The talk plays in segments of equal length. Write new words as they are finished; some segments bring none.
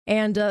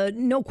And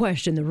no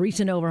question, the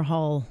recent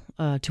overhaul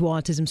to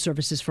autism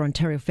services for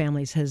Ontario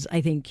families has,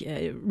 I think,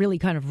 really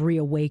kind of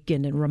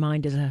reawakened and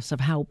reminded us of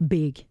how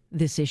big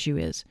this issue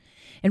is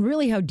and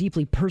really how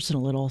deeply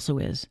personal it also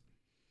is.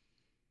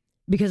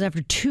 Because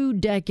after 2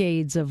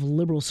 decades of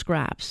Liberal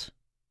scraps,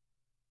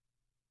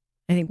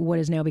 I think what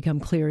has now become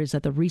clear is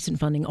that the recent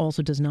funding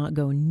also does not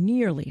go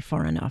nearly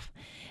far enough.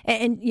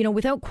 And you know,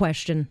 without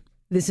question,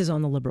 this is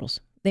on the Liberals.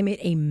 They made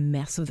a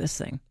mess of this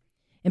thing.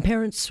 And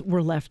parents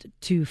were left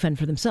to fend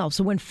for themselves.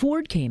 So when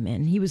Ford came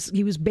in, he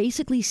was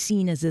basically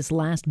seen as this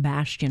last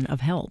bastion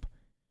of help.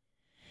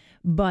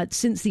 But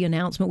since the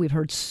announcement, we've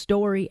heard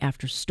story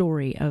after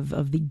story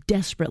of the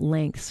desperate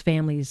lengths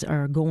families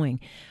are going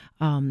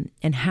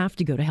and have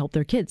to go to help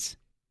their kids.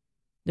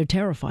 They're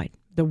terrified.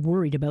 They're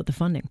worried about the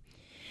funding.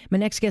 My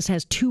next guest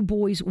has 2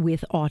 boys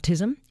with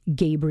autism,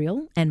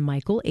 Gabriel and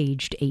Michael,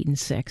 aged 8 and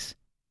 6.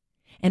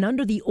 And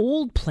under the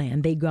old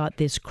plan, they got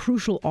this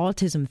crucial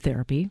autism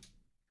therapy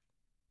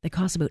that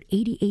costs about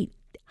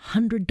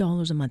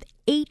 $8,800 a month.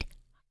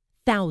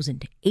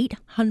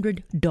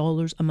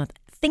 $8,800 a month.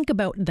 Think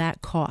about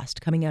that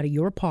cost coming out of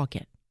your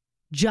pocket.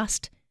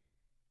 Just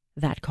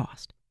that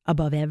cost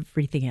above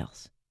everything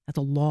else. That's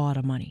a lot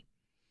of money.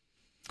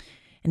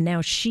 And now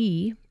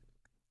she,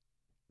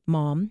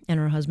 Mom, and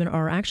her husband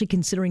are actually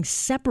considering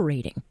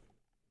separating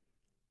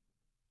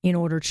in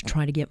order to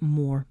try to get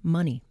more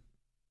money.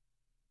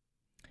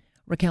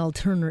 Raquel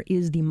Turner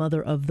is the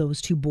mother of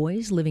those 2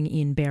 boys living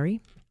in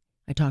Barrie.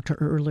 I talked to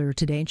her earlier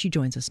today, and she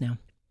joins us now.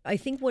 I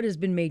think what has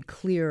been made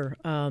clear,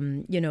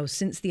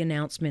 since the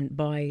announcement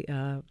by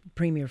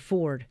Premier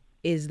Ford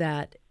is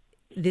that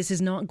this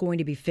is not going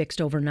to be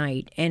fixed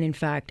overnight. And in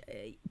fact,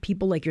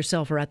 people like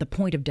yourself are at the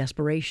point of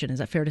desperation. Is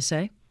that fair to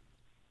say?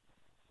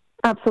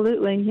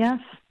 Absolutely, yes.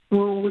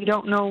 Well, we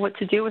don't know what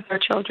to do with our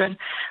children.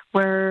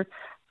 We're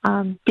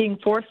being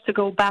forced to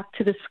go back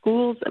to the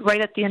schools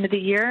right at the end of the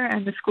year,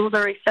 and the schools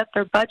already set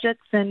their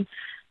budgets, and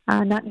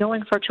not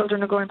knowing if our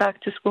children are going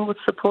back to school with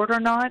support or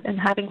not, and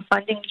having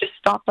funding just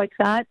stop like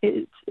that,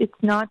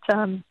 it's not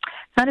a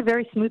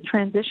very smooth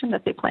transition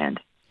that they planned.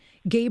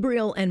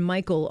 Gabriel and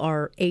Michael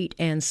are 8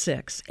 and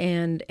 6,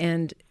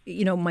 and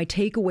you know, my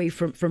takeaway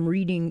from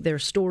reading their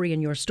story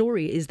and your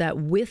story is that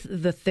with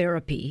the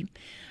therapy,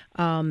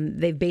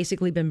 they've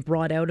basically been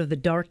brought out of the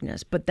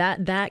darkness, but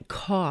that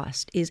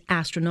cost is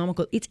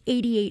astronomical. It's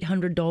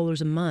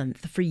 $8,800 a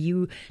month for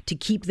you to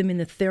keep them in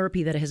the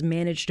therapy that has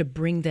managed to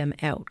bring them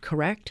out,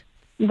 correct?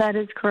 That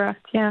is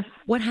correct, yes.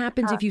 What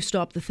happens if you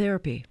stop the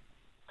therapy?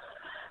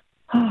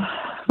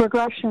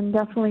 Regression,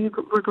 definitely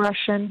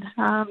regression.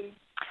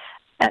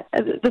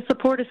 The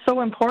support is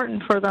so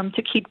important for them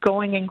to keep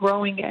going and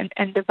growing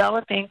and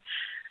developing.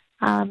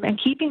 And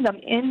keeping them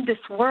in this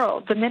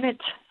world. The minute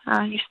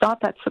you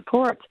stop that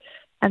support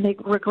and they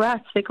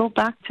regress, they go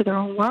back to their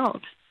own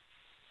world.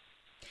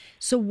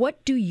 So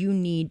what do you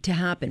need to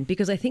happen?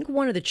 Because I think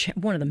one of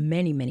the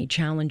many, many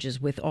challenges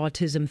with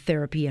autism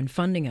therapy and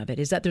funding of it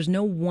is that there's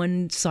no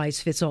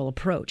one-size-fits-all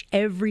approach.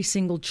 Every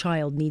single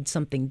child needs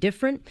something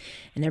different,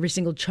 and every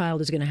single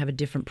child is going to have a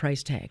different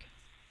price tag.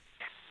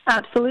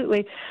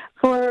 Absolutely.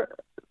 For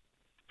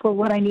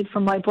what I need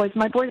from my boys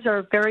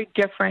are very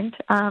different.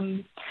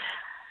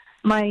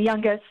 My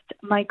youngest,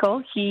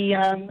 Michael, he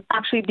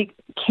actually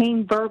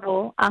became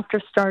verbal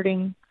after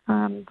starting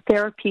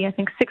therapy. I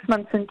think 6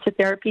 months into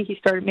therapy, he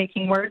started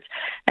making words.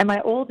 And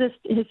my oldest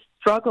has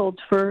struggled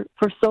for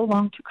so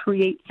long to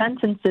create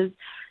sentences.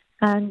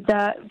 And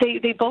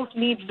they both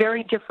need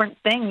very different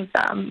things.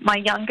 My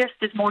youngest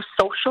is more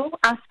social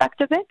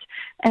aspect of it,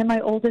 and my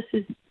oldest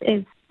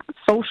is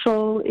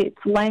social,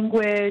 it's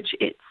language,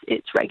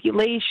 it's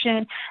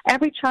regulation.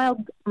 Every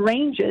child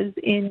ranges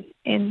in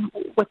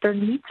what their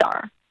needs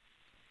are.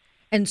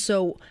 And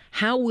so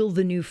how will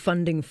the new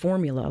funding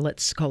formula,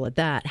 let's call it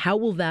that, how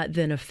will that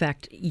then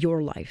affect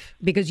your life?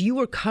 Because you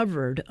were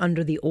covered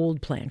under the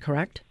old plan,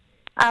 correct?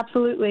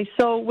 Absolutely.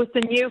 So with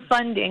the new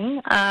funding,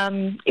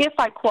 if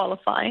I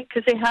qualify,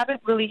 because they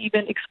haven't really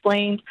even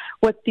explained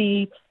what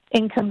the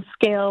income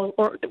scale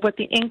or what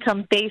the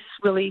income base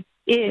really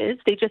is.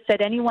 They just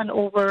said anyone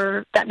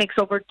that makes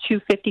over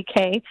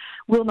 $250K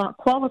will not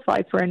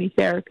qualify for any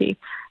therapy.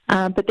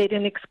 But they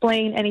didn't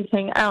explain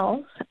anything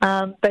else.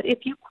 But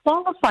if you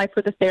qualify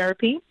for the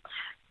therapy,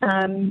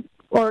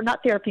 or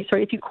not therapy,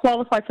 sorry, if you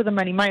qualify for the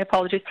money, my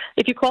apologies.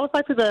 If you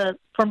qualify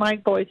for my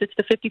boys, it's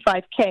the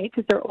 $55K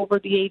because they're over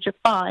the age of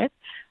 5.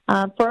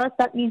 For us,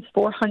 that means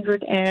roughly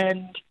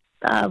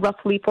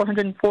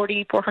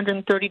 $440,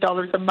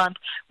 $430 a month,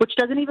 which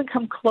doesn't even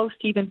come close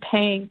to even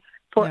paying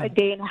for a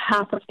day and a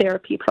half of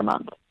therapy per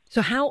month.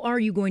 So how are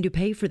you going to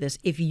pay for this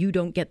if you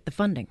don't get the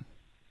funding?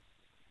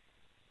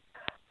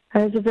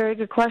 That is a very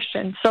good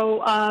question.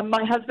 So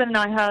my husband and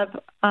I have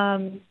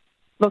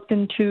looked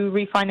into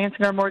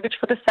refinancing our mortgage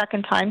for the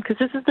second time, because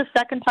this is the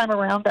second time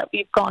around that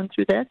we've gone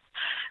through this.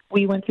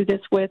 We went through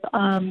this with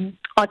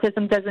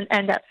Autism Doesn't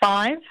End at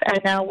 5, and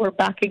now we're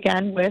back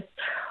again with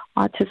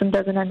Autism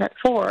Doesn't End at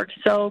 4.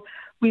 So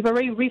we've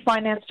already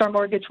refinanced our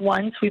mortgage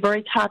once. We've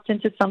already tapped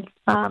into some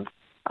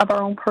of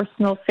our own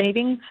personal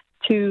savings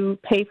to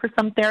pay for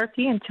some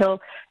therapy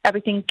until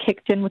everything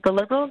kicked in with the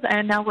Liberals,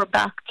 and now we're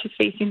back to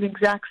facing the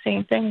exact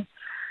same thing,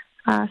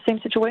 same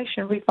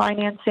situation,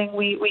 refinancing.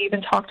 We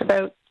even talked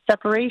about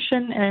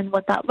separation and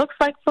what that looks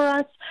like for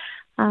us.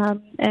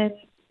 And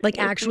like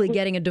actually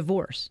getting a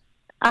divorce.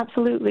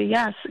 Absolutely,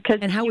 yes.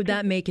 And how would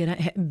that make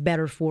it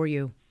better for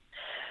you?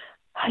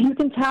 You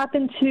can tap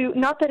into,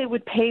 not that it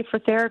would pay for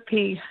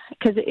therapy,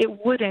 because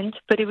it wouldn't,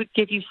 but it would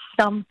give you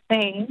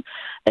something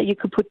that you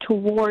could put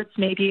towards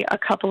maybe a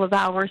couple of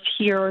hours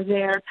here or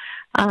there.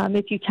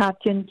 If you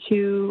tapped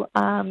into,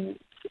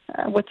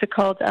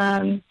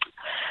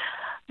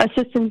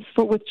 assistance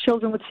with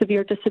children with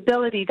severe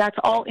disability. That's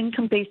all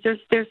income-based.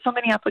 There's so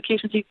many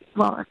applications,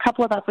 a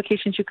couple of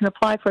applications you can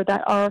apply for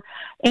that are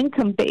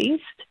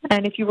income-based,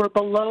 and if you were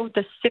below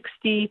the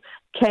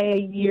 $60K a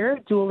year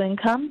dual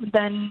income,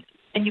 then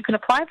you can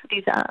apply for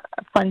these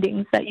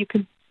fundings that you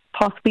could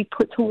possibly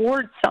put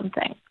towards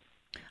something.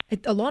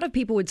 A lot of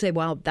people would say,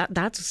 wow,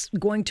 that's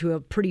going to a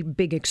pretty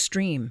big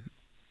extreme.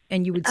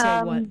 And you would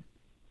say what?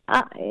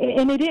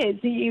 And it is.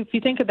 If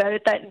you think about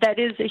it, that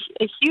is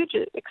a huge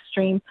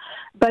extreme.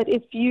 But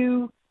if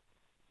you...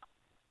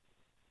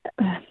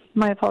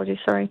 my apologies,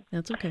 sorry.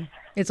 That's okay.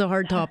 It's a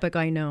hard topic,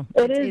 I know.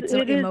 It's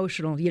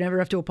emotional. You never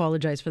have to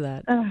apologize for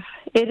that.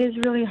 It is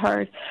really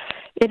hard.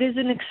 It is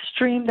an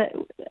extreme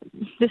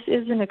this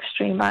is an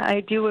extreme.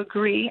 I do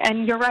agree.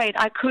 And you're right.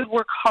 I could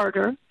work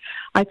harder.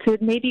 I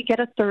could maybe get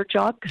a third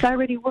job because I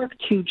already work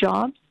 2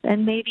 jobs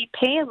and maybe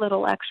pay a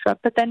little extra.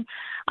 But then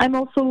I'm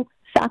also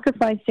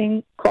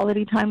sacrificing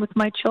quality time with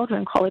my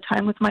children, quality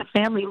time with my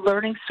family,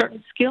 learning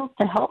certain skills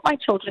to help my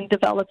children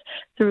develop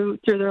through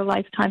their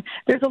lifetime.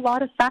 There's a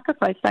lot of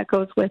sacrifice that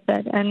goes with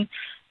it. And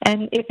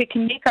if it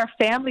can make our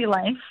family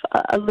life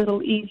a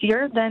little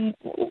easier, then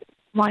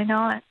why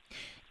not?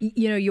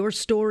 You know, your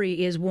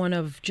story is one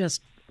of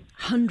just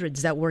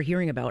hundreds that we're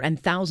hearing about and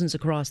thousands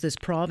across this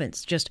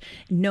province. Just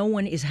no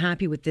one is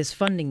happy with this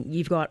funding.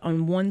 You've got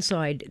on one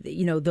side,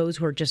 you know, those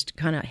who are just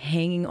kind of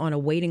hanging on a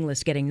waiting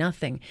list getting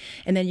nothing.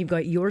 And then you've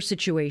got your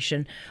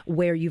situation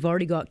where you've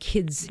already got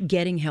kids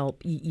getting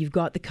help. You've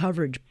got the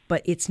coverage,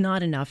 but it's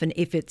not enough. And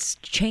if it's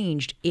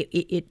changed,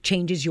 it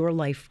changes your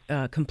life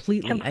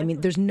completely. I mean,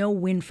 there's no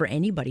win for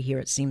anybody here,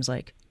 it seems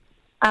like.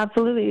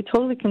 Absolutely, it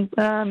totally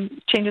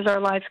changes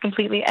our lives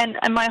completely, and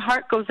my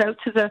heart goes out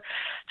to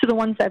the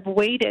ones that've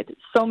waited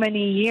so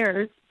many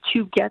years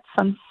to get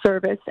some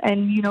service,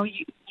 and you know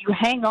you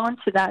hang on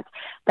to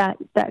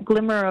that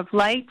glimmer of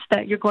light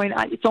that you're going.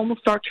 It's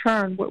almost our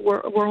turn.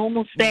 We're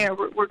almost there.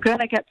 We're going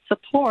to get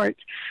support,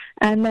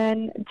 and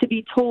then to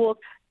be told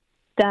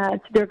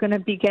that they're going to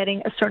be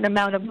getting a certain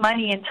amount of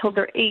money until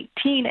they're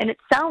 18, and it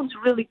sounds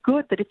really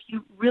good, but if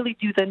you really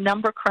do the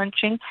number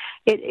crunching,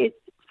 it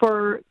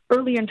for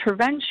early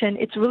intervention,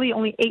 it's really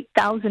only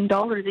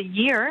 $8,000 a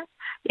year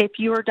if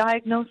you are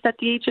diagnosed at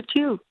the age of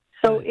 2.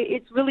 So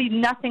it's really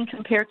nothing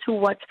compared to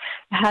what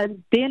has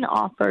been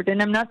offered.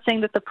 And I'm not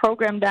saying that the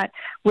program that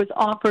was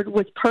offered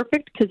was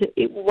perfect, because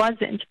it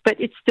wasn't,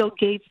 but it still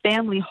gave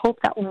family hope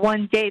that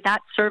one day that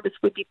service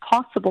would be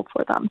possible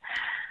for them.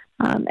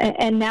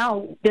 And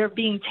now they're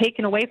being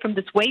taken away from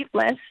this wait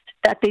list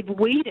that they've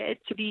waited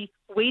to be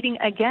waiting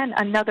again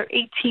another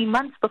 18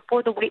 months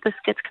before the wait list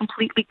gets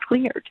completely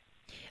cleared.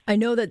 I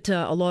know that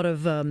a lot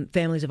of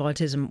families of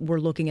autism were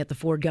looking at the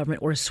Ford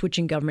government or a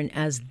switching government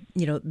as,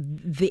 you know,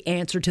 the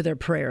answer to their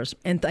prayers.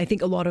 And I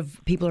think a lot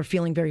of people are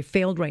feeling very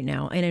failed right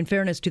now. And in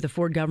fairness to the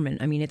Ford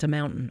government, I mean, it's a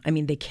mountain. I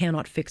mean, they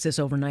cannot fix this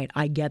overnight.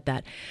 I get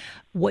that.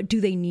 What do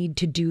they need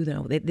to do,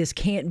 though? This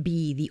can't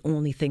be the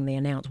only thing they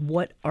announce.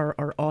 What are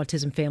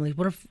autism families?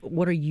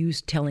 What are you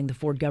telling the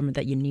Ford government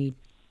that you need?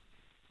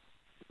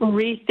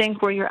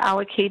 Rethink where you're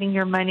allocating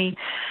your money.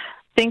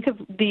 Think of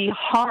the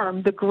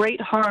harm, the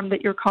great harm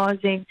that you're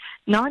causing,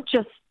 not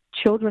just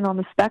children on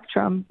the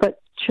spectrum,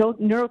 but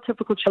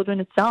neurotypical children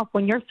itself.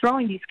 When you're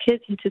throwing these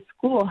kids into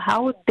school,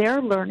 how would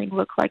their learning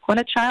look like? When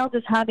a child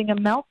is having a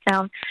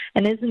meltdown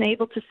and isn't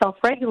able to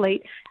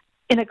self-regulate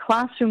in a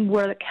classroom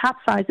where the cap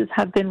sizes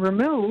have been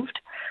removed,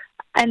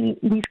 and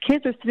these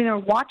kids are sitting there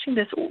watching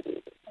this,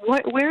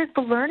 where's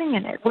the learning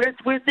in it?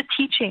 Where's the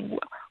teaching?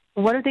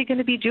 What are they going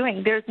to be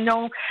doing? There's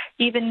no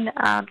even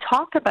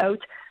talk about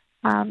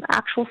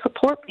actual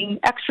support,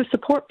 extra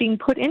support being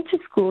put into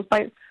schools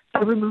by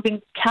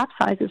removing cap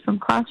sizes from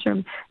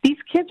classrooms. These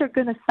kids are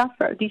going to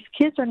suffer. These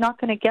kids are not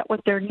going to get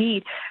what they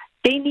need.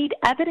 They need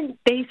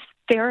evidence-based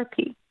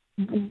therapy.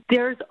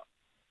 There's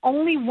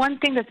only one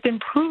thing that's been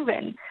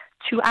proven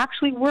to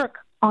actually work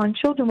on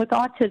children with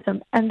autism,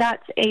 and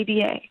that's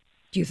ABA.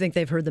 Do you think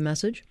they've heard the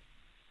message?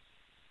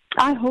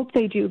 I hope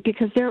they do,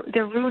 because they're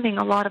ruining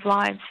a lot of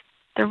lives.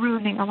 They're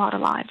ruining a lot of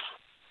lives.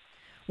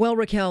 Well,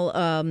 Raquel,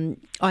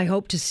 I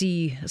hope to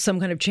see some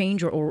kind of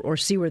change or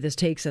see where this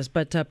takes us.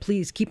 But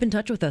please keep in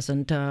touch with us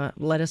and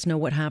let us know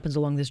what happens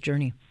along this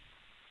journey.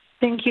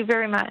 Thank you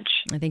very much.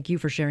 I thank you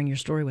for sharing your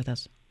story with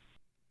us.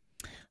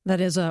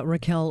 That is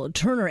Raquel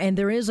Turner. And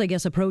there is, I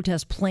guess, a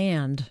protest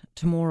planned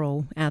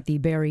tomorrow at the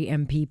Barrie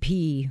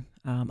MPP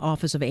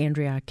office of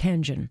Andrea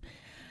Kenyon.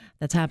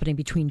 that's happening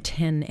between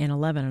 10 and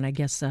 11. And I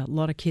guess a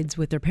lot of kids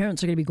with their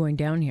parents are going to be going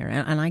down here.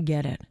 And I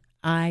get it.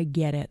 I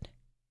get it.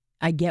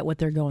 I get what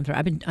they're going through.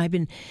 I've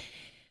been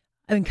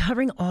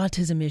covering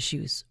autism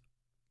issues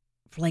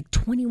for like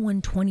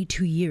 21,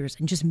 22 years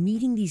and just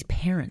meeting these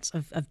parents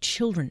of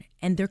children,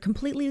 and they're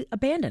completely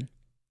abandoned.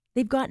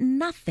 They've got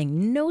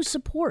nothing, no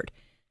support.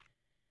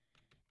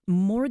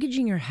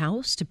 Mortgaging your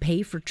house to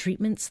pay for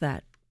treatments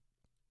that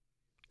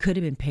could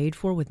have been paid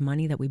for with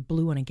money that we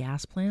blew on a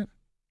gas plant.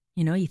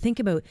 You know, you think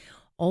about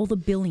all the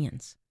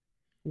billions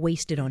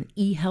wasted on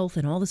e-health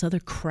and all this other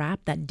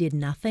crap that did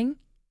nothing.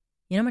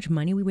 You know how much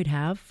money we would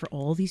have for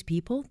all these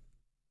people?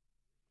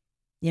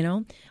 You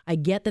know, I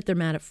get that they're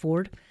mad at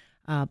Ford,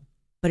 but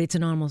it's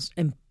an almost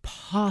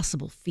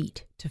impossible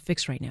feat to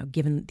fix right now,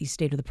 given the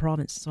state of the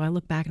province. So I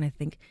look back and I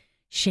think,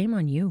 shame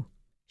on you.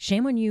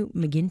 Shame on you,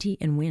 McGuinty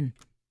and Wynne,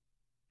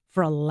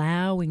 for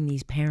allowing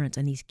these parents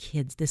and these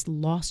kids, this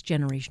lost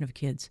generation of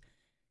kids,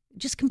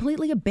 just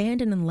completely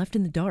abandoned and left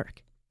in the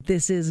dark.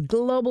 This is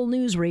Global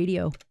News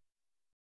Radio.